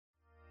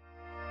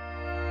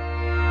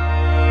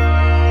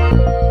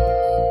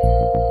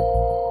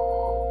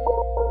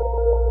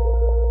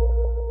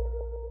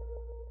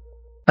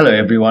Hello,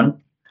 everyone.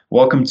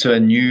 Welcome to a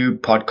new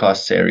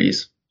podcast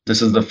series.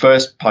 This is the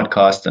first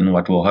podcast in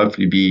what will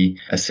hopefully be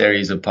a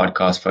series of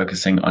podcasts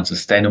focusing on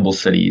sustainable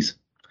cities.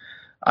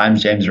 I'm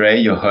James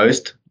Ray, your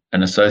host,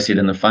 an associate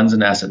in the funds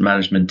and asset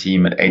management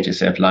team at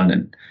HSF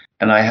London.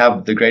 And I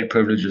have the great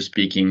privilege of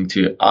speaking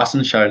to Asen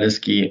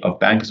Charliyski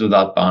of Bankers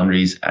Without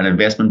Boundaries, an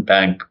investment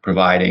bank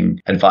providing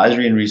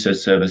advisory and research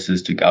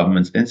services to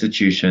governments,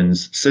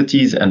 institutions,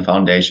 cities, and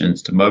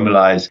foundations to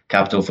mobilize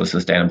capital for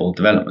sustainable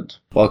development.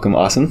 Welcome,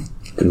 Asen.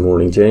 Good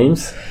morning,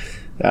 James.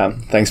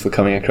 Thanks for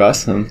coming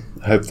across. I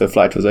hope the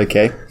flight was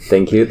okay.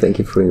 Thank you. Thank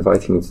you for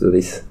inviting me to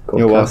this podcast.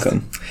 You're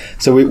welcome.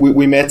 So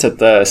we met at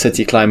the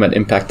City Climate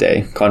Impact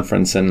Day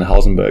conference in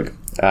Helsingborg,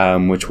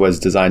 which was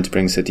designed to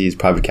bring cities,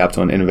 private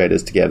capital, and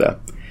innovators together.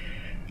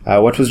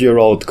 What was your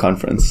role at the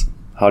conference?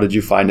 How did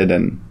you find it,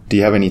 and do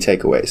you have any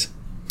takeaways?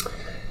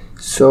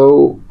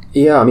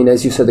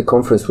 As you said, the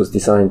conference was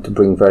designed to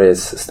bring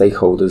various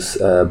stakeholders,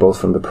 both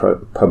from the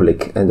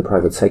public and the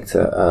private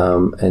sector.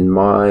 And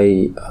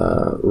my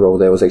role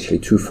there was actually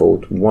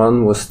twofold.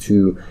 One was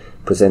to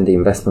present the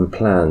investment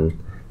plan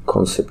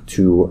concept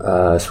to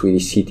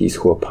Swedish cities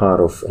who are part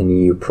of an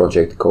EU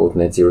project called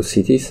Net Zero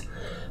Cities.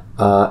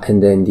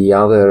 And then the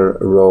other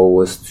role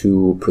was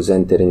to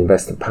present an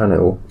investor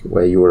panel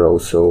where you were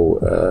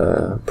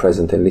also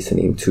present and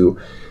listening to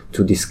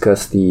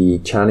discuss the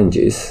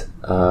challenges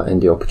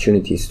and the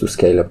opportunities to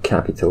scale up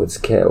capital at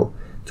scale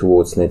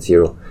towards net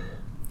zero.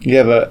 You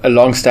have a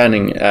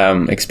long-standing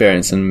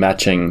experience in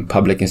matching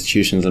public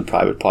institutions and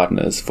private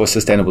partners for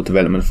sustainable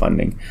development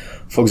funding.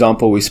 For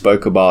example, we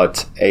spoke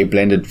about a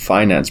blended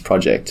finance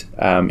project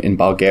in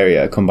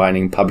Bulgaria,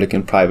 combining public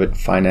and private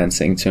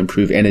financing to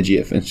improve energy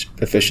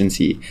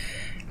efficiency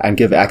and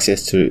give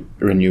access to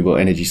renewable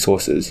energy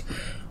sources.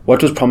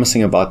 What was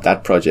promising about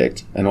that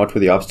project, and what were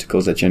the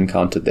obstacles that you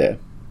encountered there?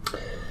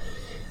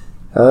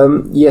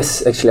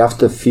 Yes, actually,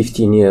 after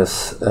 15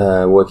 years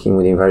working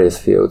within various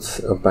fields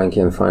of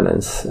banking and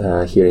finance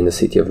here in the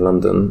city of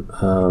London,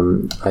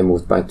 I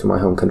moved back to my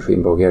home country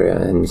in Bulgaria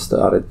and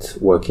started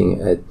working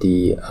at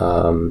the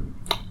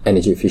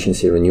Energy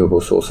Efficiency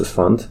Renewable Sources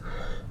Fund,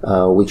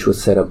 which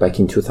was set up back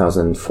in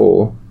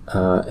 2004,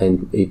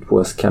 and it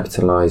was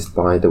capitalized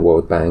by the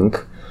World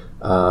Bank,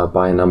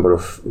 by a number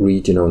of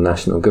regional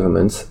national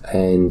governments,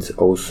 and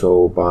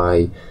also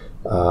by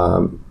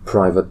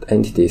private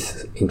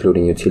entities,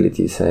 including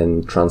utilities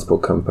and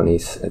transport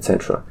companies,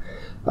 etc.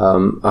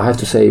 I have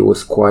to say it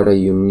was quite a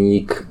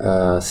unique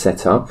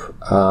setup.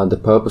 The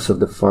purpose of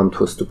the fund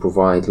was to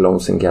provide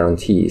loans and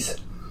guarantees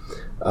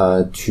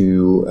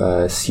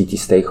to city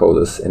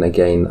stakeholders. And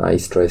again, I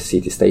stress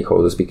city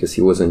stakeholders because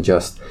it wasn't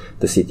just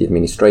the city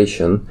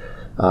administration,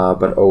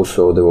 but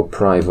also there were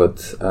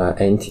private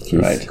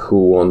entities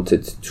who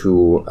wanted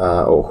to,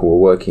 or who were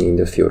working in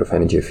the field of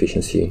energy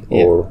efficiency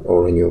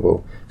or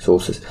renewable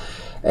sources.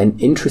 An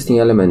interesting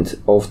element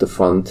of the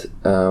fund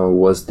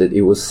was that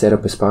it was set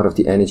up as part of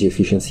the Energy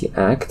Efficiency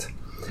Act.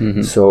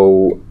 Mm-hmm.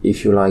 So,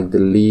 if you like, the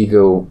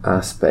legal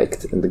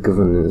aspect and the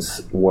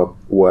governance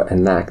were a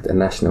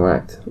national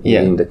act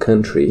in the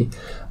country,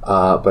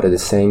 but at the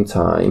same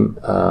time,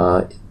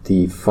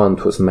 the fund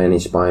was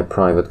managed by a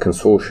private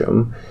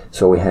consortium.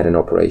 So we had an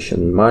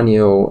operation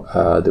manual,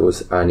 there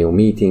was annual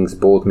meetings,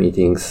 board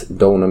meetings,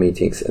 donor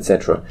meetings,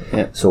 etc.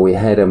 Yeah. So we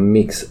had a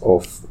mix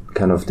of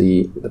kind of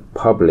the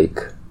public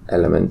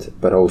element,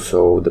 but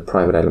also the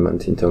private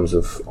element in terms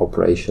of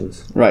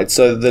operations. Right.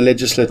 So the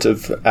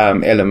legislative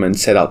element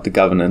set out the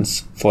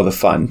governance for the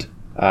fund,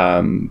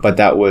 but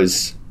that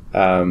was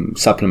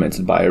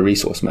supplemented by a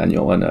resource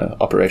manual and an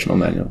operational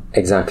manual.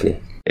 Exactly.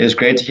 It was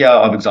great to hear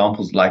of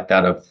examples like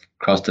that of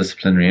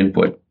cross-disciplinary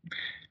input.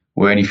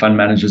 Were any fund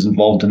managers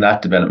involved in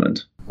that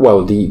development?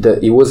 Well,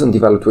 it wasn't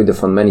developed with the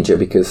fund manager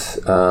because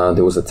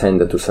there was a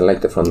tender to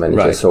select the fund manager.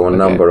 Right. So a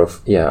number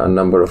of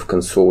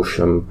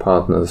consortium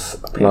partners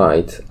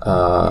applied,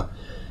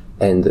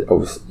 and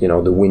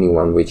the winning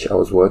one, which I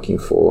was working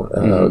for,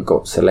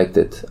 got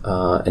selected,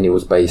 and it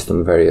was based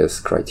on various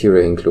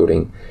criteria,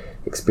 including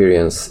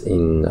experience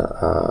in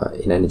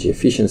energy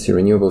efficiency,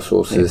 renewable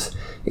sources,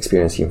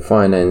 experience in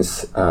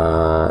finance,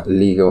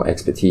 legal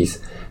expertise.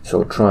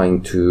 So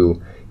trying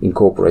to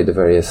incorporate the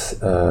various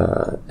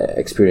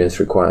experience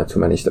required to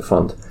manage the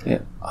fund. Yeah.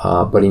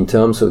 But in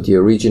terms of the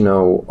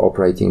original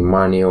operating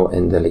manual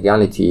and the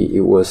legality,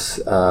 it was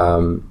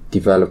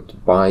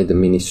developed by the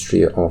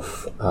Ministry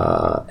of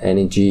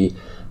Energy,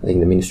 I think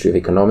the Ministry of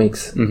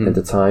Economics at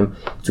the time,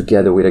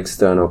 together with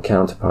external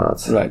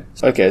counterparts. Right.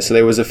 Okay, so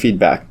there was a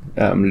feedback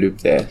loop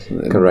there.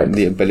 Correct.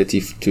 The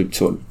ability to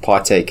sort of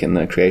partake in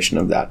the creation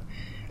of that.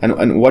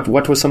 And what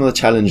were some of the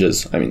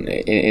challenges? I mean,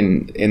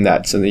 in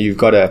that, so that you've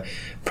got a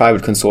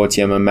private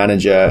consortium,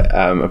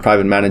 a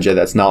private manager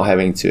that's now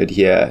having to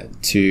adhere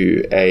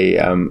to a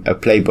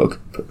playbook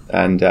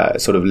and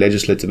sort of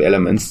legislative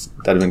elements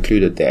that are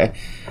included there,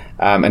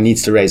 and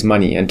needs to raise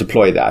money and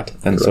deploy that,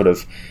 and Correct. Sort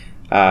of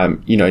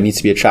it needs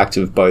to be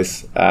attractive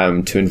both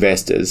to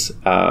investors,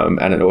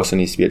 and it also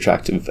needs to be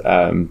attractive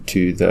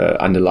to the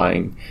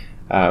underlying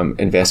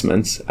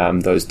investments,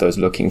 those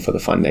looking for the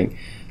funding.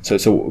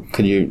 So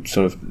can you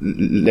sort of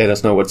let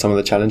us know what some of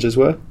the challenges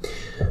were?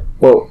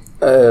 Well,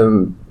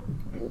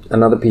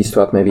 another piece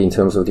to add maybe in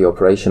terms of the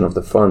operation of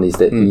the fund is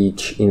that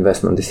each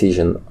investment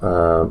decision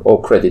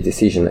or credit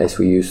decision, as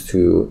we used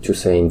to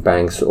say in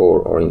banks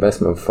or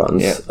investment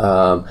funds,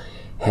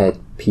 had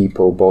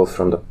people both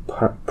from the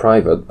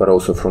private but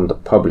also from the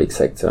public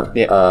sector.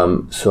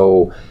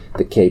 So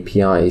the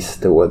KPIs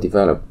that were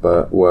developed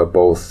were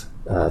both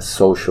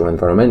social,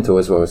 environmental,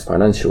 as well as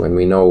financial. And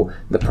we know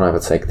the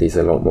private sector is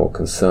a lot more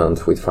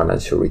concerned with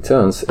financial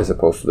returns as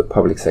opposed to the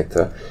public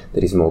sector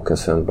that is more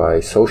concerned by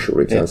social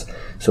returns.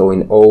 So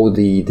in all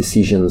the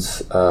decisions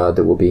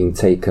that were being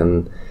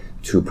taken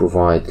to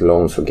provide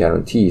loans or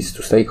guarantees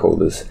to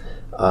stakeholders,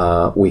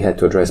 we had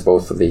to address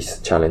both of these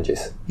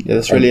challenges. Yeah,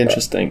 that's really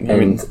interesting.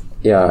 And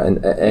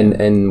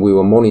we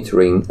were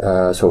monitoring,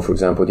 so for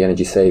example, the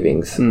energy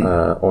savings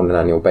on an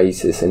annual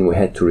basis, and we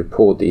had to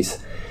report this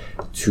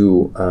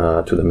to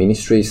the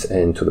ministries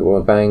and to the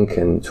World Bank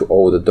and to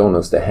all the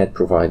donors that had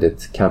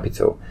provided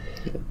capital.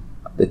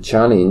 The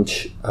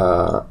challenge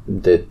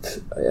that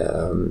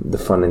the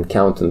fund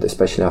encountered,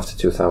 especially after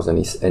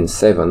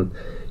 2007,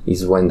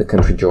 is when the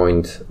country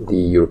joined the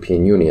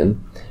European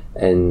Union,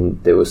 and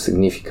there was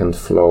significant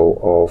flow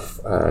of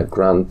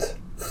grant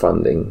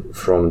funding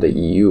from the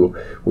EU,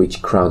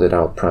 which crowded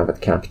out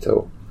private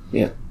capital.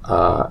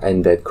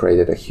 And that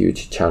created a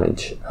huge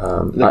challenge.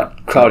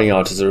 Crowding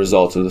out as a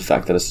result of the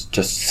fact that it's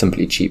just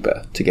simply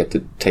cheaper to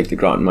take the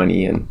grant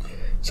money and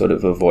sort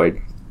of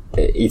avoid.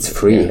 It's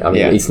free.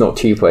 It's not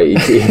cheaper.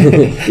 It's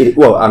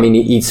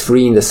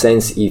free in the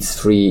sense it's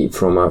free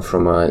from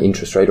a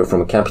interest rate or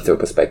from a capital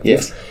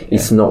perspective.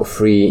 It's not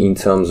free in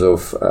terms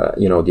of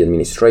the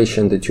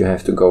administration that you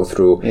have to go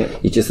through.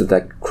 It's just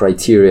that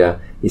criteria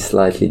is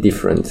slightly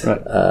different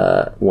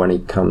when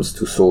it comes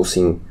to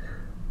sourcing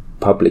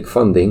public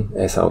funding,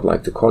 as I would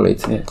like to call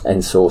it,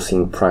 and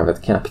sourcing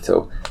private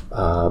capital.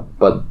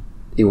 But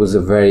it was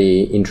a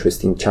very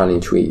interesting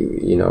challenge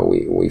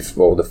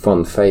the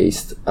fund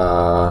faced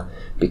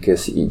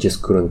because it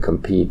just couldn't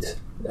compete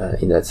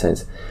in that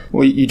sense.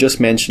 Well, you just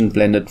mentioned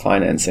blended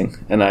financing,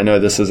 and I know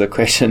this is a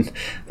question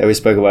that we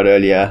spoke about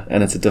earlier,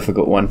 and it's a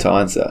difficult one to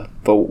answer.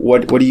 But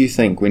what do you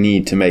think we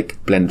need to make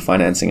blended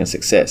financing a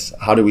success?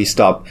 How do we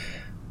stop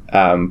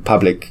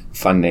public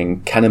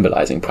funding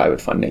cannibalizing private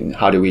funding?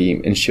 How do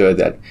we ensure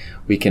that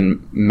we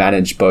can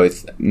manage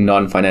both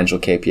non-financial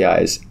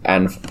KPIs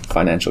and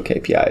financial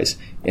KPIs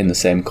in the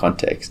same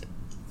context?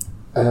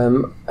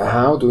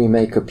 How do we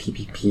make a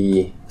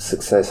PPP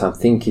success? I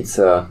think it's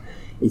a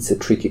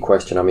tricky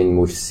question. I mean,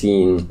 we've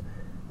seen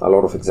a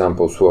lot of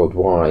examples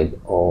worldwide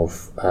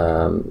of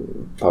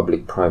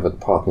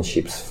public-private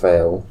partnerships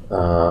fail.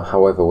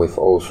 However, we've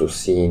also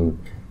seen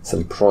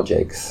some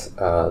projects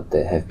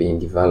that have been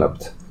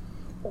developed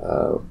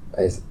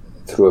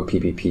through a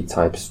PPP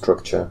type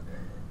structure.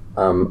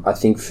 I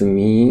think for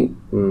me,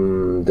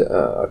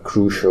 a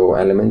crucial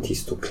element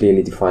is to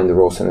clearly define the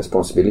roles and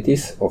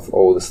responsibilities of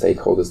all the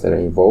stakeholders that are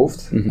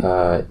involved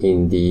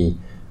in the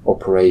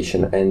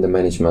operation and the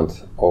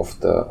management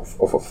of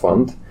a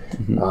fund,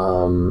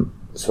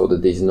 so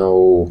that there's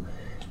no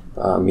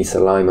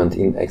misalignment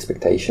in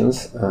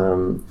expectations.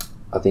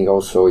 I think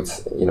also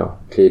it's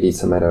clearly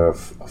it's a matter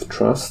of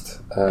trust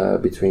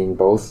between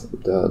both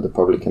the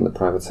public and the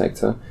private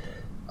sector.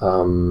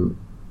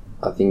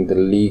 I think the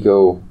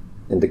legal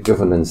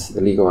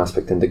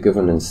aspect and the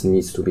governance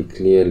needs to be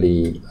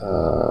clearly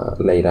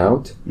laid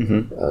out,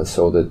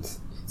 so that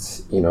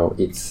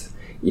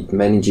it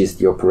manages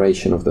the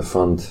operation of the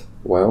fund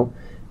well.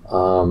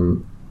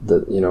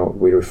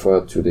 We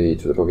refer to the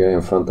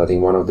Bulgarian fund. I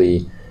think one of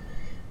the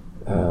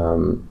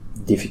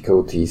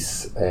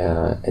difficulties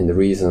and the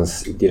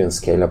reasons it didn't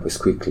scale up as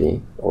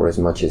quickly or as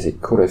much as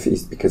it could have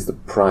is because the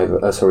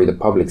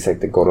public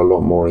sector got a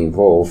lot more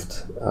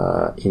involved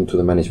into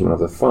the management of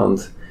the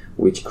fund,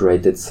 which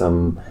created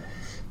some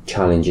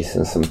challenges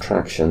and some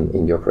traction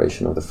in the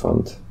operation of the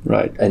fund.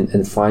 Right.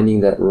 And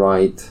finding that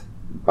right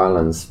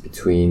balance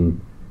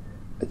between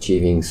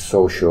achieving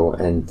social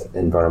and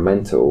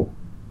environmental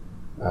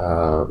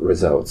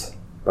results,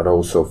 but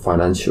also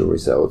financial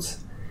results,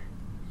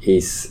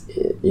 is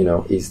the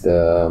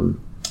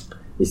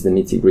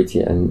nitty-gritty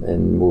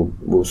and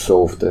will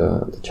solve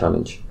the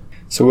challenge.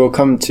 So we'll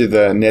come to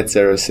the net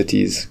zero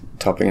cities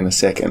topic in a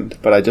second,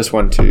 but I just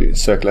want to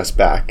circle us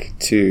back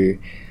to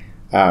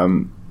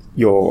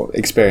your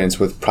experience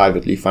with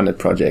privately funded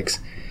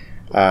projects,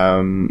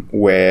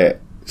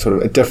 where sort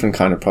of a different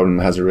kind of problem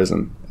has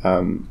arisen.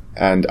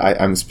 And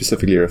I'm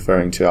specifically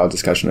referring to our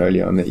discussion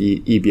earlier on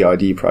the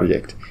EBRD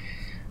project.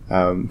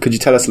 Could you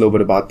tell us a little bit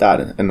about that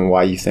and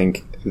why you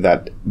think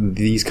that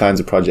these kinds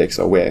of projects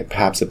are where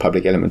perhaps the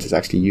public element is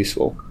actually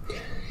useful?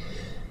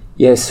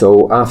 Yes,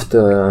 so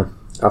after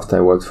I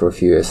worked for a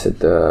few years at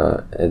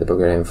the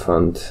Bulgarian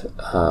fund,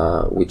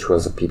 which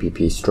was a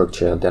PPP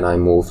structure, then I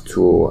moved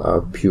to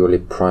a purely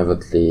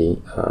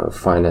privately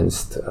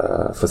financed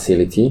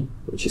facility,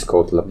 which is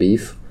called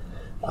LABIF,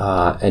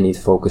 and it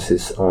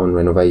focuses on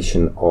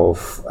renovation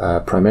of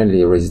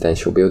primarily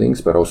residential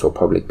buildings, but also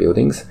public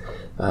buildings.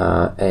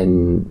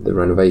 And the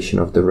renovation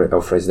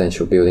of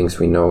residential buildings,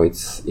 we know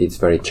it's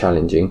very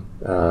challenging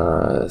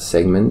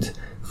segment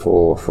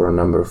for a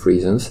number of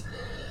reasons.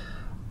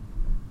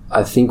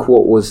 I think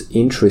what was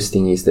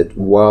interesting is that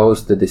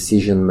whilst the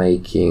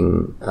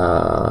decision-making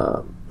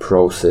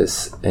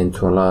process and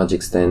to a large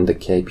extent the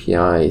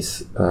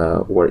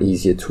KPIs were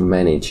easier to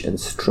manage and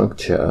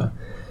structure,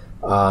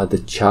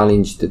 the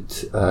challenge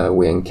that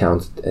we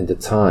encountered at the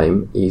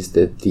time is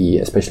that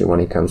especially when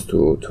it comes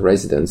to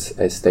residents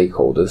as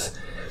stakeholders,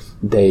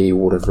 they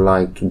would have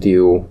liked to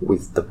deal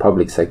with the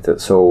public sector.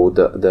 So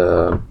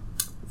the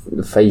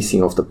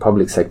facing of the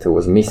public sector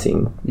was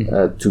missing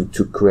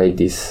to create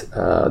this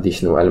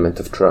additional element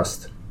of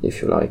trust,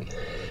 if you like.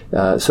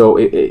 So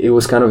it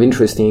was kind of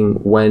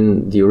interesting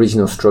when the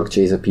original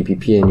structure is a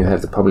PPP and you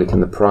have the public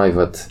and the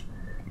private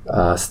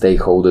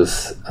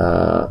stakeholders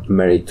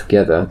married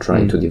together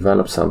trying to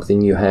develop something.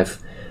 You have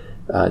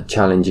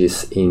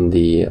challenges in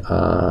the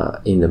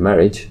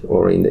marriage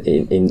or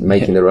in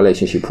making the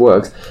relationship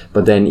work.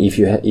 But then if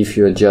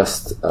you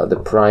adjust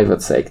the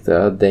private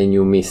sector, then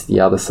you miss the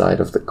other side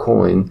of the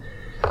coin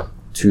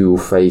to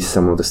face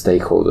some of the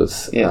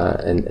stakeholders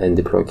and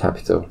deploy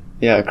capital.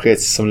 Yeah, it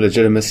creates some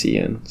legitimacy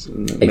and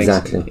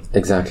exactly.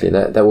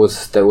 That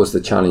was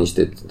the challenge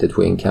that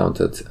we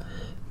encountered.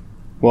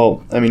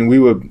 Well, I mean, we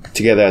were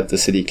together at the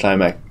City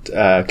Climate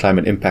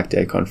Impact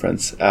Day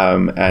conference,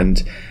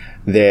 and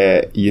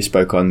there you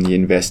spoke on the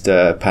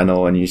investor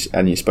panel, and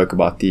you spoke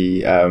about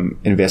the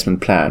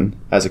investment plan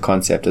as a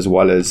concept, as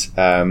well as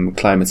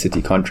climate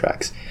city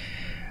contracts.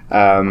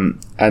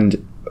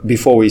 And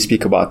before we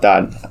speak about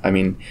that, I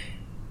mean,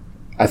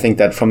 I think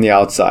that from the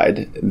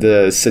outside,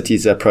 the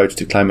city's approach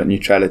to climate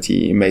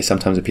neutrality may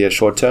sometimes appear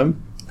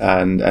short-term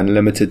and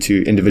limited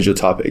to individual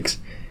topics.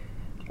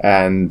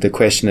 And the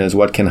question is,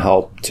 what can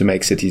help to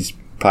make cities'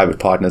 private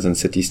partners and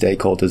city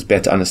stakeholders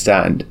better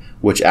understand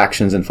which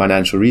actions and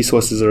financial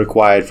resources are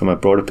required from a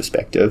broader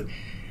perspective,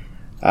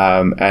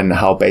 and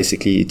how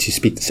basically to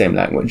speak the same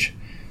language?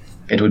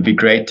 It would be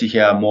great to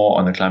hear more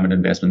on the climate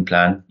investment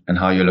plan and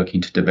how you're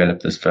looking to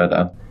develop this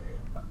further.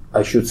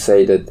 I should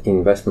say that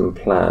investment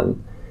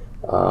plan,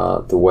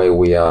 the way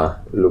we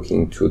are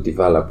looking to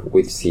develop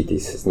with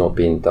cities, has not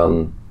been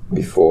done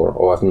before,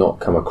 or I've not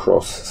come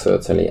across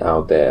certainly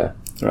out there.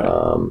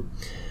 Right.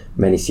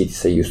 Many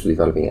cities are used to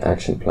developing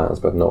action plans,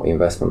 but not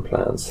investment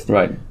plans.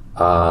 Right.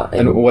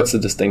 And what's the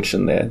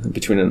distinction there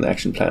between an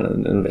action plan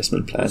and an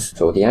investment plan?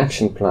 So the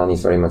action plan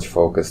is very much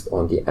focused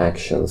on the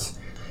actions.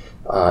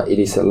 It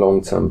is a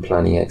long-term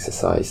planning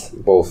exercise,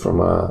 both from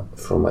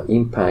an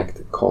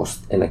impact,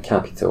 cost, and a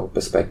capital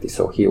perspective.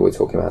 So here we're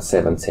talking about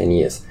 7-10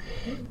 years.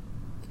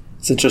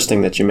 It's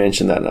interesting that you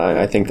mentioned that.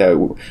 I think that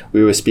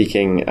we were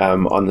speaking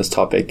on this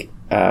topic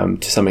to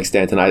some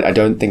extent, and I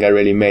don't think I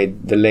really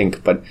made the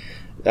link, but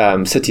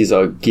cities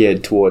are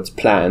geared towards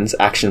plans,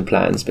 action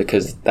plans,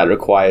 because that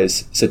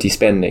requires city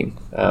spending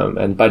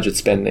and budget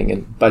spending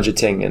and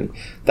budgeting, and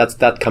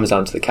that comes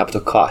down to the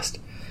capital cost.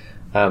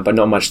 But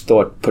not much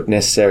thought put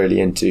necessarily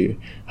into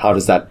how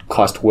does that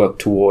cost work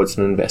towards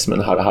an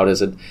investment? How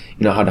does it,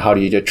 how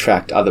do you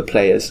attract other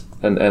players,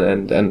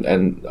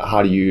 and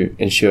how do you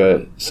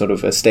ensure sort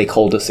of a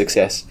stakeholder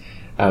success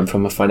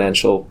from a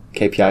financial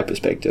KPI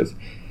perspective?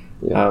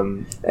 Yeah.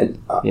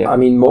 I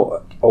mean,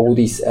 all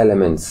these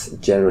elements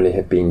generally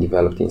have been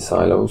developed in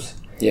silos.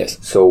 Yes.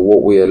 So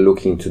what we are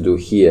looking to do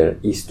here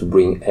is to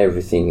bring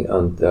everything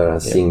under a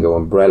single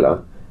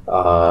umbrella.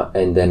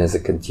 And then as a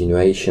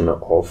continuation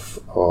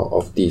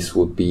of this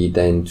would be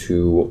then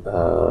to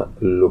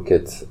look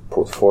at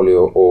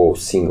portfolio or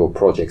single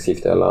projects,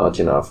 if they're large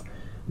enough,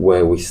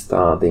 where we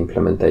start the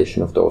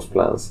implementation of those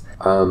plans.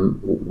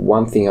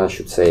 One thing I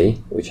should say,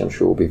 which I'm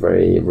sure will be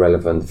very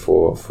relevant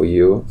for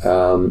you,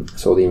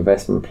 so the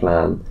investment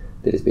plan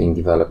that is being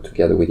developed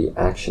together with the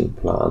action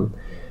plan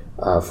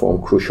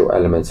form crucial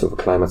elements of a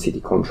climate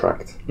city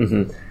contract.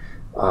 Mm-hmm.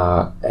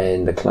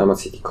 And the climate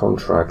city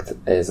contract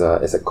as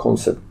a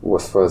concept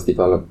was first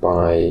developed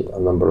by a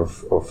number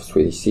of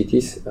Swedish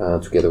cities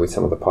together with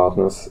some of the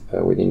partners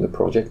within the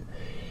project.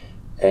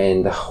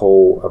 And the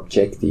whole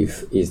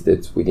objective is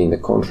that within the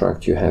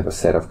contract you have a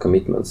set of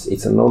commitments.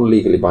 It's a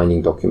non-legally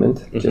binding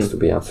document, just to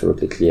be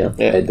absolutely clear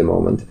at the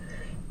moment.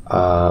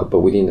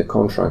 But within the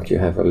contract you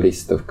have a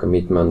list of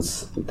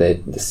commitments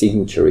that the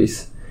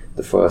signatories,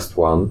 the first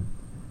one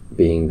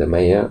being the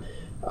mayor.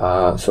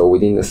 So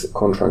within this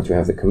contract you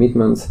have the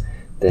commitments,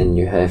 then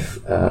you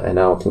have an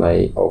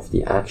outlay of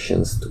the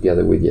actions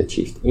together with the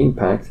achieved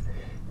impact.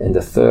 And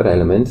the third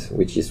element,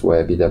 which is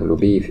where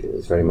BWB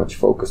is very much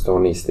focused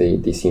on, is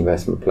this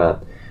investment plan,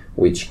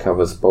 which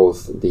covers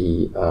both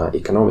the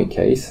economic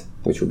case,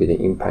 which will be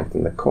the impact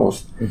and the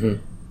cost,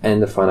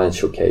 and the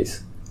financial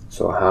case.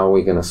 So how are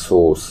we going to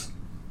source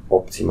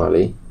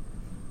optimally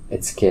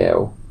at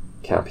scale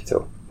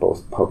capital,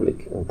 both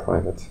public and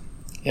private?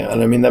 Yeah,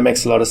 and I mean, that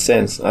makes a lot of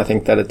sense. I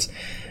think that it's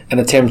an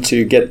attempt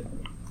to get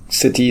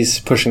cities,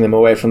 pushing them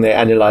away from their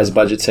annualized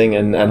budgeting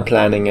and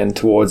planning and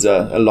towards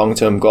a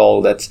long-term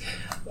goal that's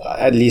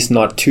at least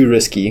not too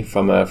risky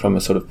from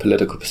a sort of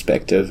political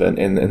perspective, and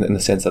in the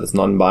sense that it's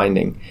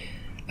non-binding.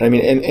 I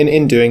mean,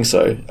 in doing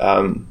so,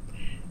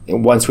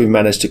 once we've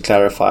managed to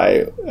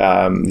clarify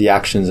the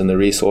actions and the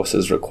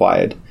resources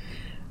required,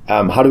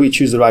 how do we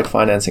choose the right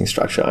financing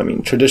structure? I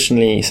mean,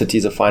 traditionally,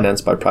 cities are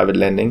financed by private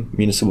lending,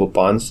 municipal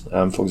bonds,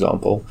 for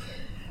example,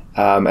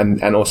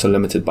 and also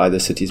limited by the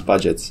city's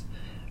budgets.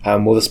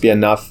 Will this be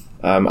enough?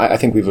 I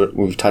think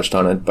we've touched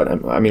on it, but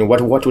I mean,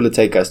 what will it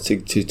take us to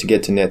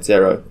get to net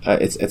zero?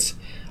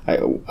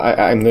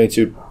 I'm going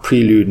to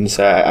prelude and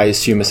say I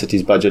assume a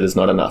city's budget is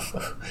not enough.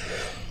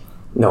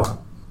 No,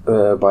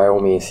 by all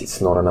means, it's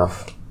not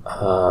enough.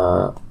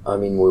 I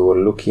mean, we were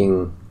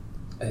looking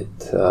at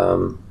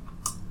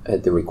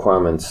the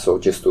requirements. So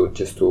just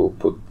to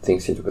put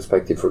things into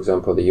perspective, for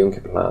example, the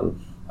Juncker plan.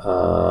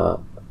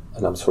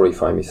 And I'm sorry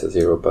if I miss a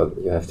zero, but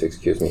you have to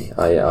excuse me.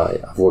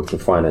 I've worked in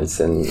finance,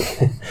 and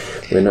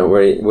we're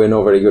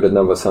not very good at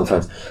numbers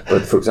sometimes.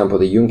 But for example,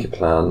 the Juncker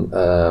plan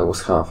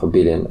was 500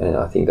 million, and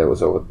I think that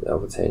was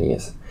over 10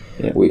 years.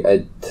 Yeah. We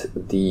at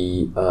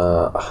the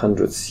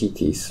 100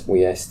 cities,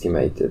 we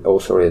estimated, at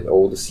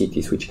all the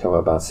cities which cover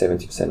about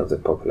 70% of the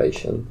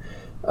population,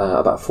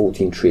 about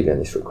 14 trillion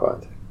is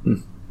required.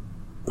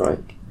 Right.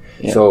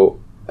 Yeah. So.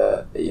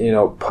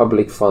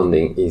 Public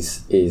funding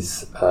is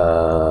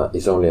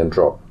only a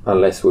drop,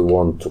 unless we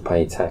want to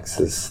pay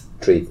taxes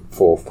 3,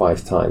 4,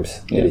 5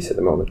 times it is at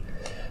the moment.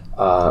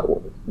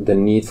 The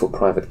need for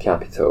private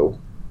capital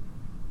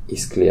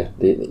is clear.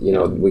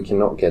 We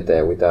cannot get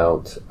there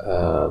without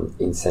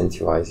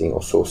incentivizing or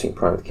sourcing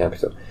private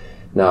capital.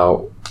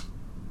 Now,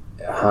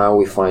 how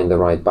we find the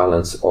right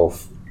balance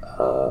of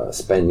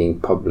spending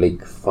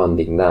public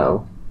funding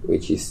now,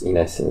 which is in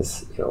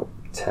essence,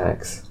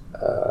 tax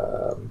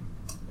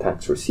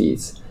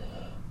receipts,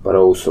 but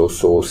also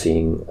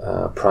sourcing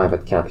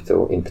private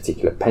capital, in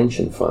particular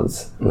pension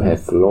funds who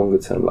have longer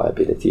term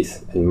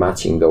liabilities, and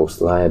matching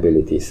those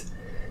liabilities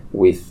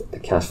with the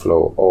cash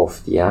flow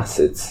of the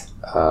assets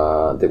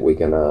that we're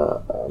going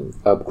to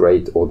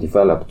upgrade or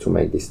develop to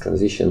make this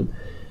transition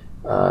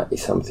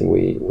is something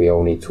we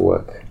all need to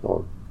work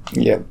on.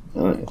 Yeah.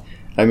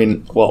 I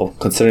mean, well,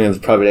 considering that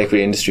the private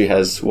equity industry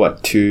has,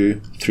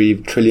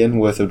 2-3 trillion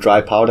worth of dry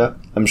powder,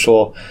 I'm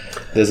sure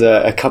there's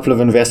a couple of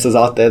investors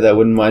out there that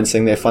wouldn't mind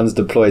seeing their funds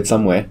deployed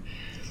somewhere.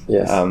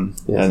 Yes.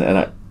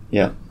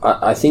 Yes.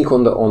 I think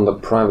on the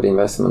private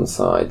investment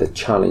side, the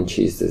challenge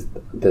is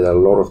that a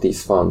lot of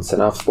these funds,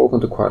 and I've spoken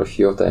to quite a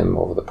few of them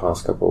over the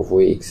past couple of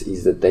weeks,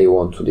 is that they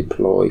want to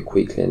deploy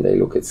quickly and they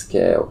look at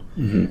scale.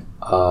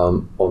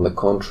 On the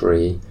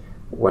contrary,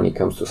 when it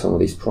comes to some of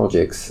these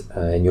projects,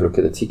 and you look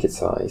at the ticket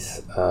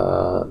size,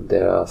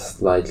 they are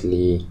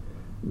slightly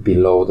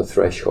below the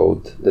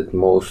threshold that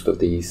most of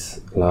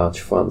these large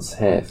funds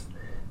have.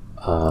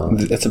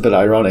 That's a bit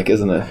ironic,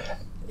 isn't it?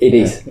 It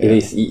is.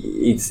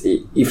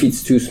 If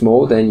it's too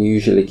small, then you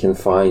usually can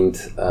find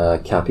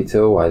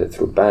capital either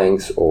through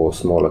banks or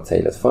smaller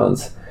tailored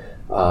funds.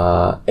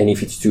 And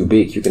if it's too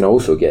big, you can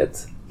also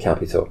get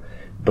capital.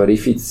 But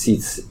if it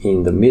sits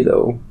in the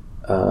middle,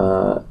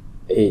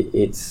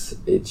 it's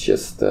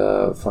just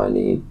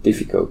finding it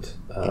difficult.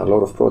 A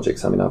lot of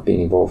projects. I mean, I've been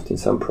involved in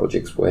some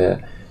projects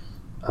where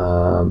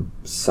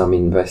some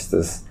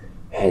investors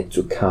had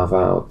to carve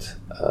out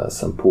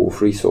some pool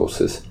of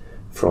resources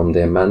from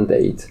their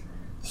mandate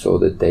so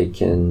that they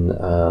can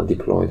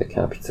deploy the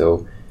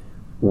capital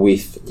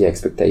with the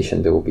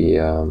expectation there will be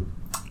a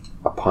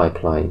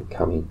pipeline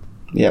coming.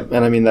 Yeah,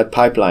 and I mean that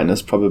pipeline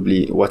is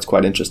probably what's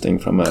quite interesting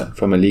from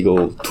a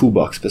legal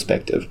toolbox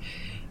perspective.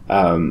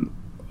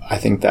 I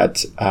think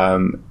that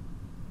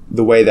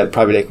the way that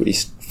private equity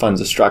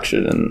funds are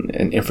structured and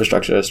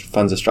infrastructure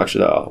funds are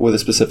structured are with a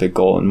specific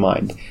goal in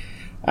mind,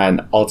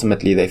 and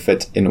ultimately they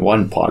fit in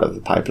one part of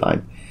the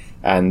pipeline.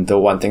 And the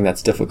one thing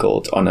that's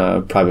difficult on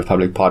a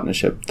private-public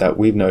partnership that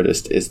we've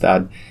noticed is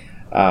that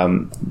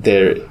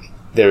there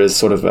is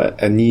sort of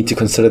a need to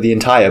consider the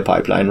entire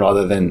pipeline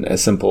rather than a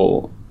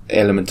simple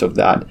element of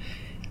that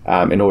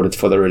in order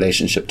for the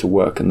relationship to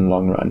work in the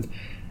long run.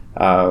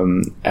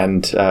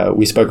 And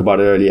we spoke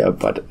about it earlier,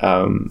 but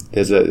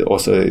there's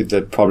also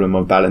the problem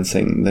of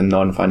balancing the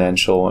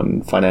non-financial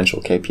and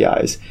financial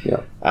KPIs.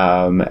 Yeah.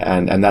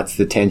 And that's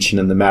the tension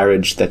in the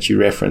marriage that you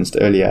referenced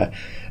earlier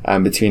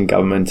between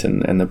government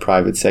and the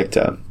private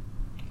sector.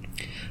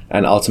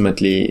 And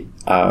ultimately,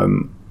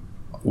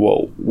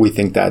 we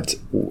think that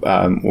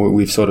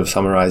we've sort of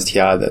summarized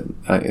here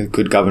that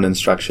good governance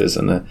structures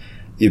and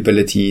the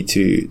ability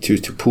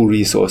to pool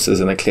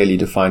resources in a clearly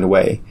defined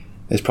way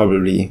is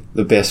probably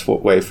the best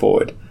way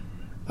forward.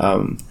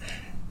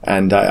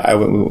 And I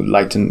would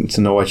like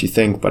to know what you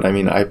think, but I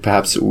mean,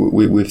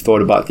 we've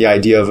thought about the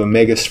idea of a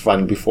mega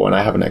fund before, and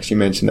I haven't actually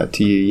mentioned that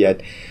to you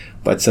yet,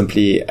 but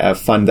simply a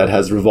fund that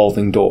has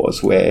revolving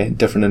doors where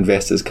different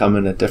investors come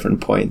in at different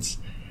points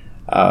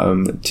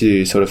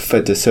to sort of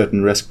fit a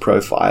certain risk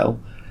profile,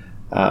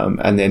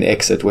 and then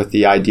exit with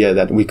the idea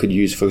that we could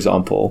use, for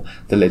example,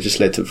 the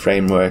legislative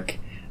framework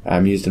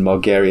used in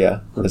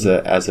Bulgaria as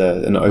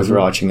an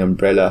overarching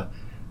umbrella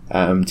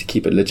to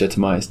keep it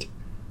legitimized.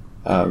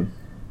 I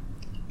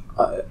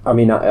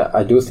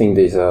do think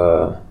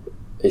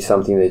is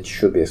something that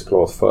should be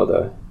explored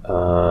further.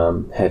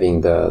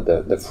 Having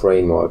the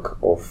framework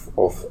of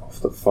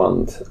the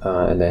fund,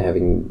 and then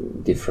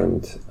having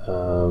different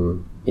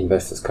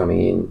investors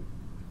coming in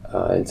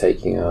and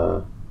taking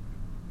or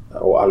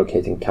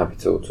allocating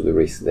capital to the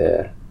risk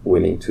they're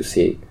willing to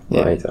see.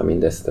 Right? I mean,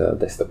 that's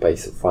the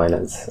base of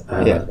finance.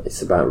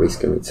 It's about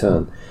risk and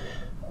return.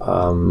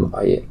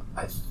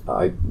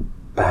 I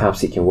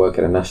perhaps it can work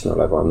at a national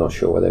level. I'm not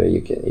sure whether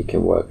it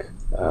can work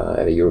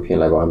at a European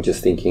level. I'm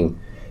just thinking,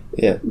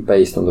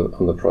 based on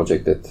the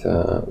project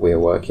that we are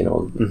working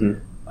on,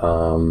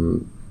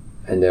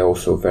 and there are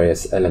also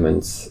various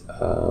elements.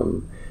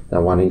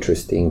 Now, one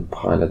interesting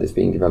pilot is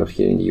being developed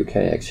here in the UK.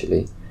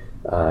 Actually,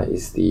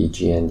 is the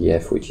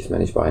GNDF, which is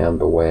managed by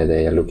Amber, where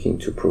they are looking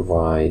to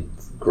provide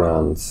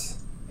grants,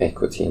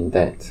 equity, and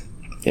debt.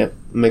 Yep,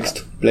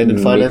 blended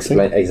financing.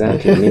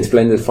 Exactly, it means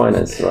blended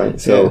finance, right?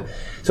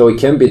 So it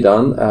can be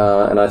done,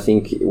 and I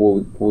think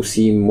we'll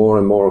see more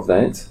and more of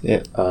that.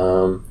 Yeah.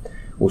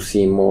 We'll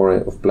see more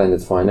of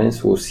blended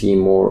finance. We'll see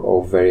more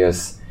of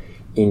various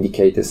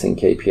indicators and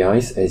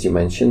KPIs, as you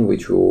mentioned,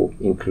 which will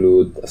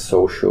include a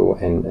social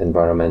and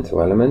environmental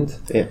element.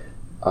 Yeah.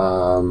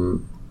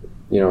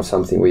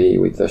 Something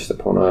we touched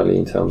upon early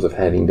in terms of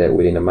having that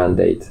within a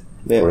mandate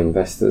for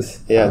investors.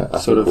 Yeah, I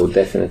think we'll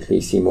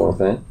definitely see more of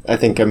that. I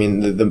think,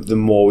 the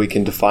more we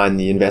can define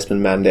the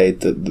investment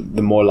mandate,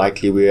 the more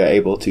likely we are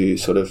able to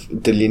sort of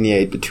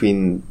delineate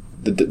between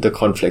the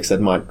conflicts that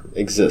might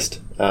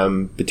exist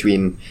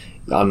between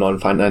our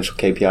non-financial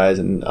KPIs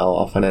and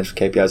our financial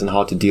KPIs, and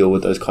how to deal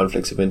with those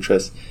conflicts of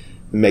interest.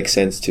 It makes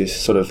sense to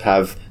sort of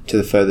have, to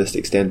the furthest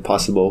extent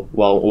possible,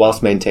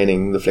 whilst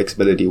maintaining the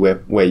flexibility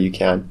where you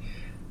can,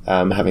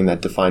 having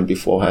that defined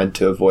beforehand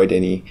to avoid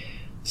any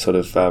sort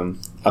of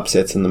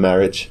upsets in the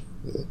marriage.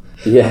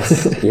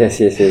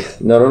 Yes.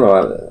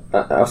 No,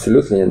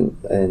 absolutely, and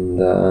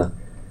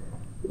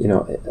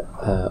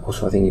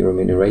also I think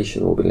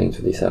remuneration will be linked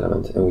to this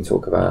element, and we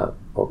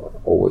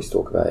always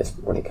talk about it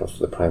when it comes to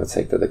the private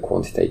sector, the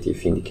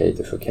quantitative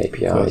indicators for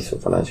KPIs or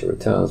financial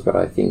returns, but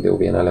I think there will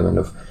be an element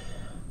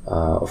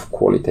of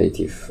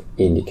qualitative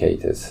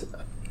indicators.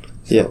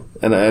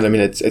 And I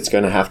mean it's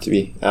going to have to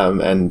be, I'm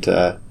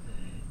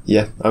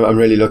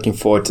really looking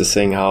forward to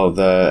seeing how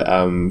the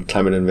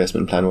climate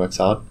investment plan works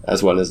out,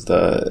 as well as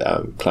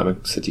the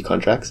climate city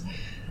contracts.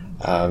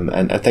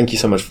 And thank you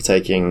so much for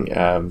taking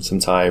some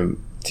time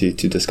to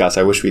discuss.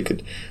 I wish we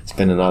could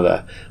spend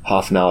another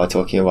half an hour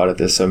talking about it.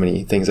 There's so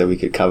many things that we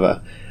could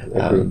cover.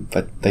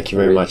 But thank you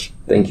very much.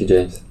 Thank you,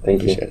 James.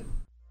 Thank you. Appreciate it.